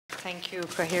Thank you,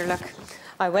 Cathaoirleach.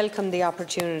 I welcome the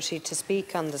opportunity to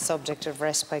speak on the subject of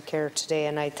respite care today,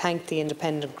 and I thank the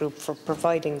Independent Group for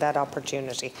providing that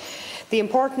opportunity. The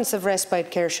importance of respite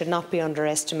care should not be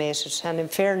underestimated, and in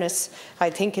fairness,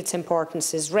 I think its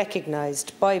importance is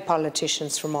recognised by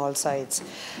politicians from all sides.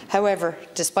 However,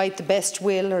 despite the best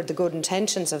will or the good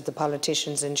intentions of the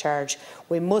politicians in charge,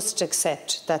 we must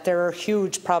accept that there are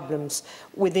huge problems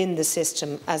within the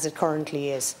system as it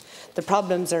currently is. The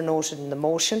problems are noted in the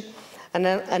motion, and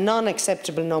a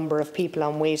non-acceptable number of people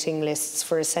on waiting lists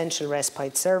for essential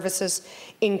respite services,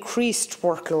 increased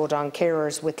workload on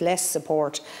carers with less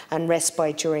support and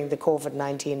respite during the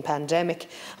COVID-19 pandemic,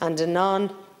 and on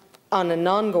an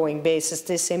ongoing basis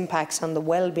this impacts on the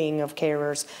well-being of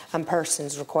carers and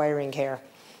persons requiring care.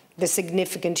 The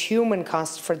significant human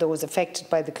cost for those affected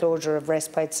by the closure of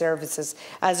respite services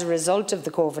as a result of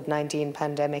the COVID-19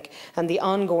 pandemic and the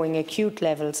ongoing acute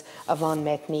levels of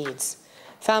unmet needs.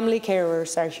 Family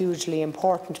carers are hugely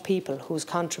important people whose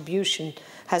contribution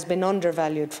has been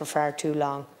undervalued for far too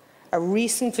long. A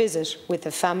recent visit with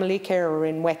a family carer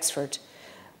in Wexford,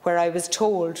 where I was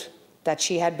told that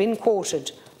she had been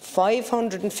quoted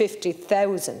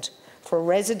 $550,000 for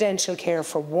residential care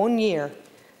for 1 year,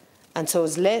 and so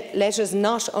let us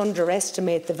not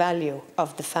underestimate the value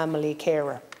of the family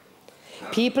carer.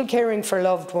 People caring for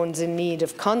loved ones in need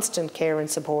of constant care and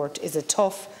support is a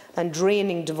tough and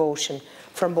draining devotion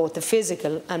from both the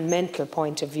physical and mental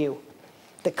point of view.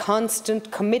 The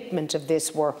constant commitment of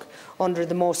this work under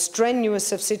the most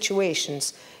strenuous of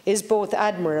situations is both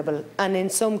admirable and in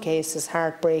some cases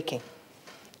heartbreaking.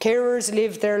 Carers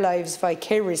live their lives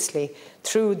vicariously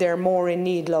through their more in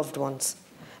need loved ones,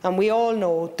 and we all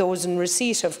know those in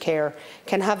receipt of care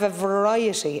can have a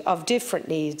variety of different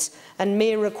needs and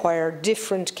may require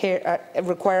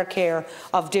care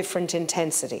of different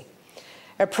intensity.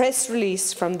 A press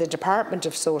release from the Department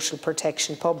of Social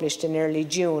Protection published in early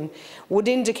June would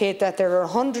indicate that there are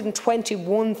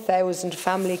 121,000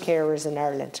 family carers in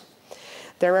Ireland.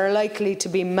 There are likely to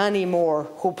be many more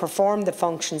who perform the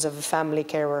functions of a family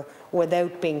carer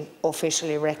without being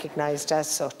officially recognised as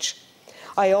such.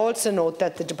 I also note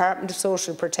that the Department of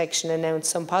Social Protection announced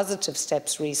some positive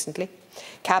steps recently.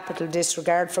 Capital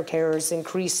disregard for carers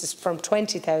increases from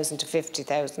 20,000 to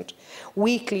 50,000.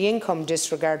 Weekly income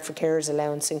disregard for carers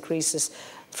allowance increases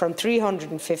from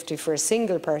 350 for a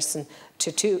single person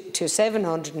to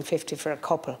 750 for a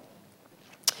couple.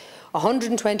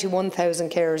 121,000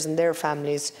 carers and their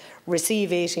families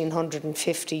receive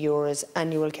 €1,850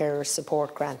 annual carer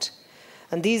support grant.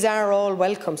 And these are all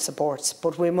welcome supports,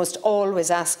 but we must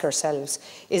always ask ourselves,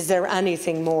 is there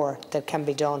anything more that can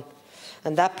be done?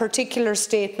 And that particular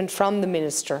statement from the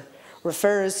Minister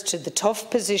refers to the tough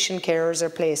position carers are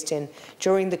placed in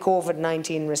during the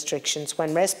COVID-19 restrictions,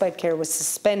 when respite care was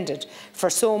suspended for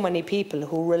so many people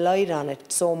who relied on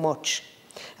it so much.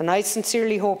 And I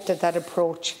sincerely hope that that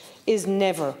approach is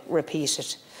never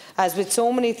repeated. As with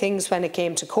so many things when it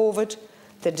came to COVID,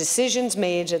 the decisions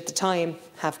made at the time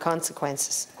have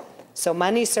consequences. So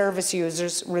many service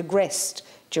users regressed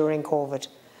during COVID,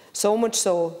 so much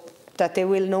so that they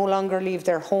will no longer leave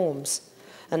their homes.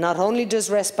 And not only does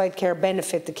respite care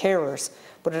benefit the carers,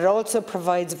 but it also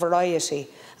provides variety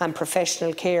and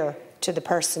professional care to the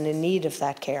person in need of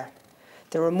that care.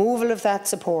 The removal of that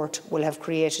support will have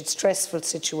created stressful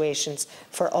situations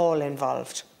for all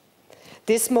involved.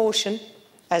 This motion,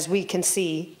 as we can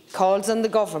see, calls on the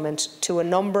government to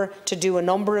do a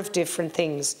number of different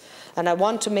things, and I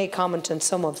want to make comment on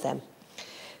some of them.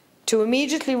 To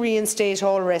immediately reinstate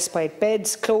all respite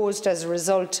beds closed as a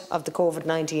result of the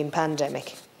COVID-19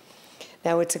 pandemic.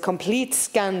 Now, it's a complete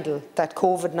scandal that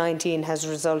COVID-19 has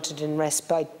resulted in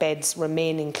respite beds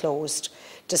remaining closed,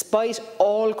 despite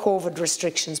all COVID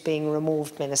restrictions being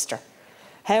removed, Minister.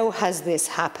 How has this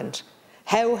happened?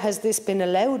 How has this been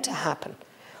allowed to happen?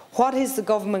 What is the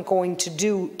government going to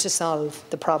do to solve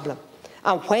the problem?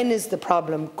 And when is the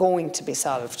problem going to be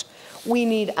solved? We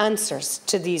need answers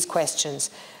to these questions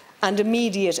and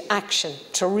immediate action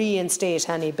to reinstate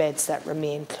any beds that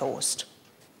remain closed.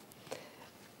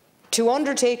 To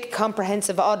undertake a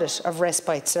comprehensive audit of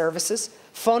respite services,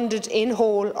 funded in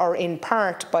whole or in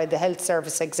part by the Health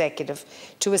Service Executive,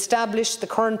 to establish the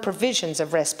current provisions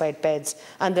of respite beds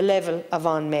and the level of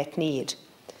unmet need.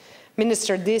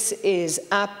 Minister, this is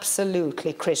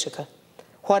absolutely critical.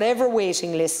 Whatever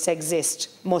waiting lists exist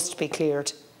must be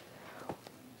cleared.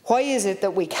 Why is it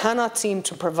that we cannot seem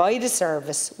to provide a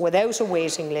service without a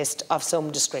waiting list of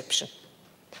some description?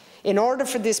 In order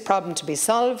for this problem to be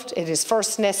solved, it is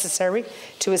first necessary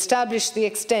to establish the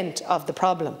extent of the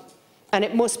problem, and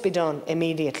it must be done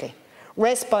immediately.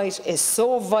 Respite is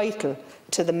so vital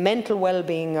to the mental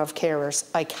well-being of carers.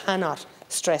 I cannot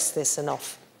stress this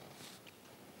enough.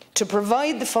 To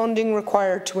provide the funding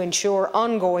required to ensure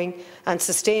ongoing and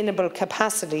sustainable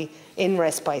capacity in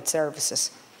respite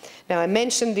services. Now, I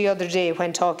mentioned the other day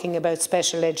when talking about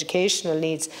special educational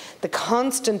needs, the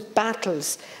constant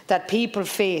battles that people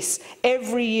face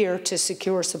every year to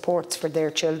secure supports for their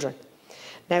children.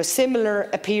 Now, similar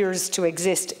appears to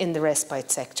exist in the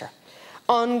respite sector.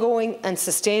 Ongoing and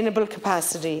sustainable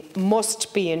capacity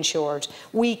must be ensured.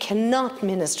 We cannot,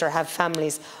 Minister, have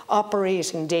families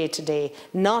operating day to day,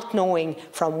 not knowing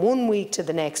from one week to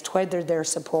the next whether their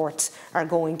supports are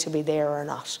going to be there or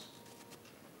not.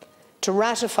 To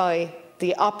ratify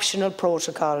the optional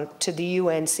protocol to the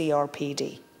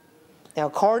UNCRPD. Now,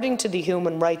 according to the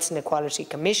Human Rights and Equality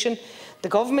Commission, the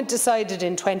Government decided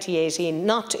in 2018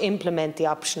 not to implement the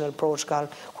optional protocol,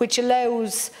 which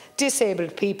allows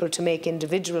disabled people to make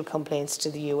individual complaints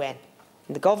to the UN.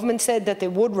 And the Government said that they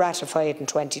would ratify it in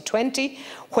 2020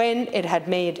 when it had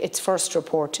made its first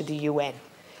report to the UN.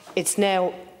 It's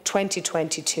now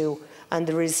 2022 and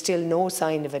there is still no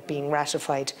sign of it being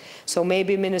ratified. So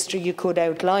maybe, Minister, you could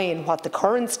outline what the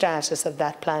current status of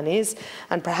that plan is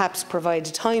and perhaps provide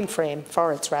a time frame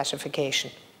for its ratification.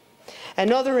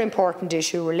 Another important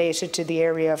issue related to the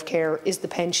area of care is the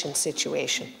pension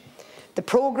situation. The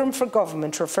programme for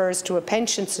government refers to a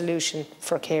pension solution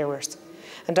for carers.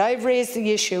 And I've raised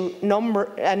the issue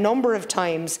a number of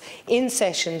times in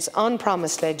sessions on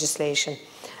promised legislation,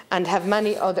 and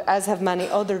as have many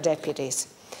other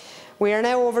deputies. We are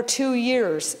now over 2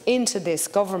 years into this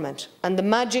government, and the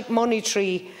magic money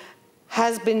tree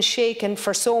has been shaken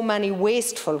for so many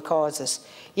wasteful causes,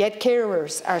 yet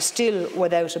carers are still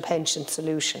without a pension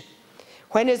solution.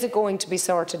 When is it going to be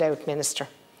sorted out, Minister?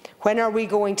 When are we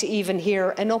going to even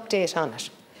hear an update on it?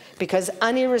 Because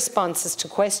any responses to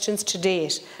questions to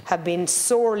date have been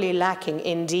sorely lacking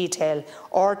in detail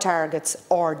or targets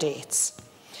or dates.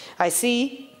 I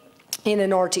see in an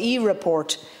RTE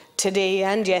report today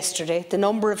and yesterday, the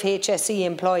number of HSE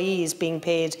employees being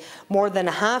paid more than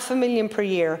 $500,000 per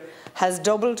year has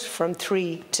doubled from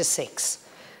 3 to 6.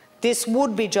 This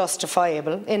would be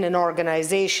justifiable in an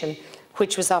organisation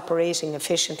which was operating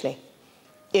efficiently.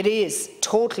 It is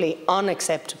totally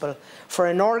unacceptable for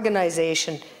an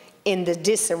organisation in the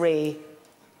disarray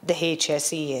the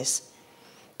HSE is.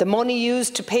 The money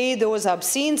used to pay those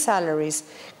obscene salaries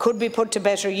could be put to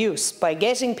better use by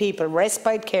getting people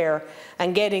respite care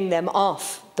and getting them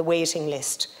off the waiting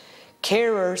list.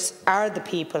 Carers are the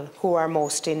people who are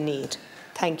most in need.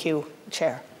 Thank you,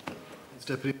 Chair.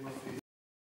 Deputy.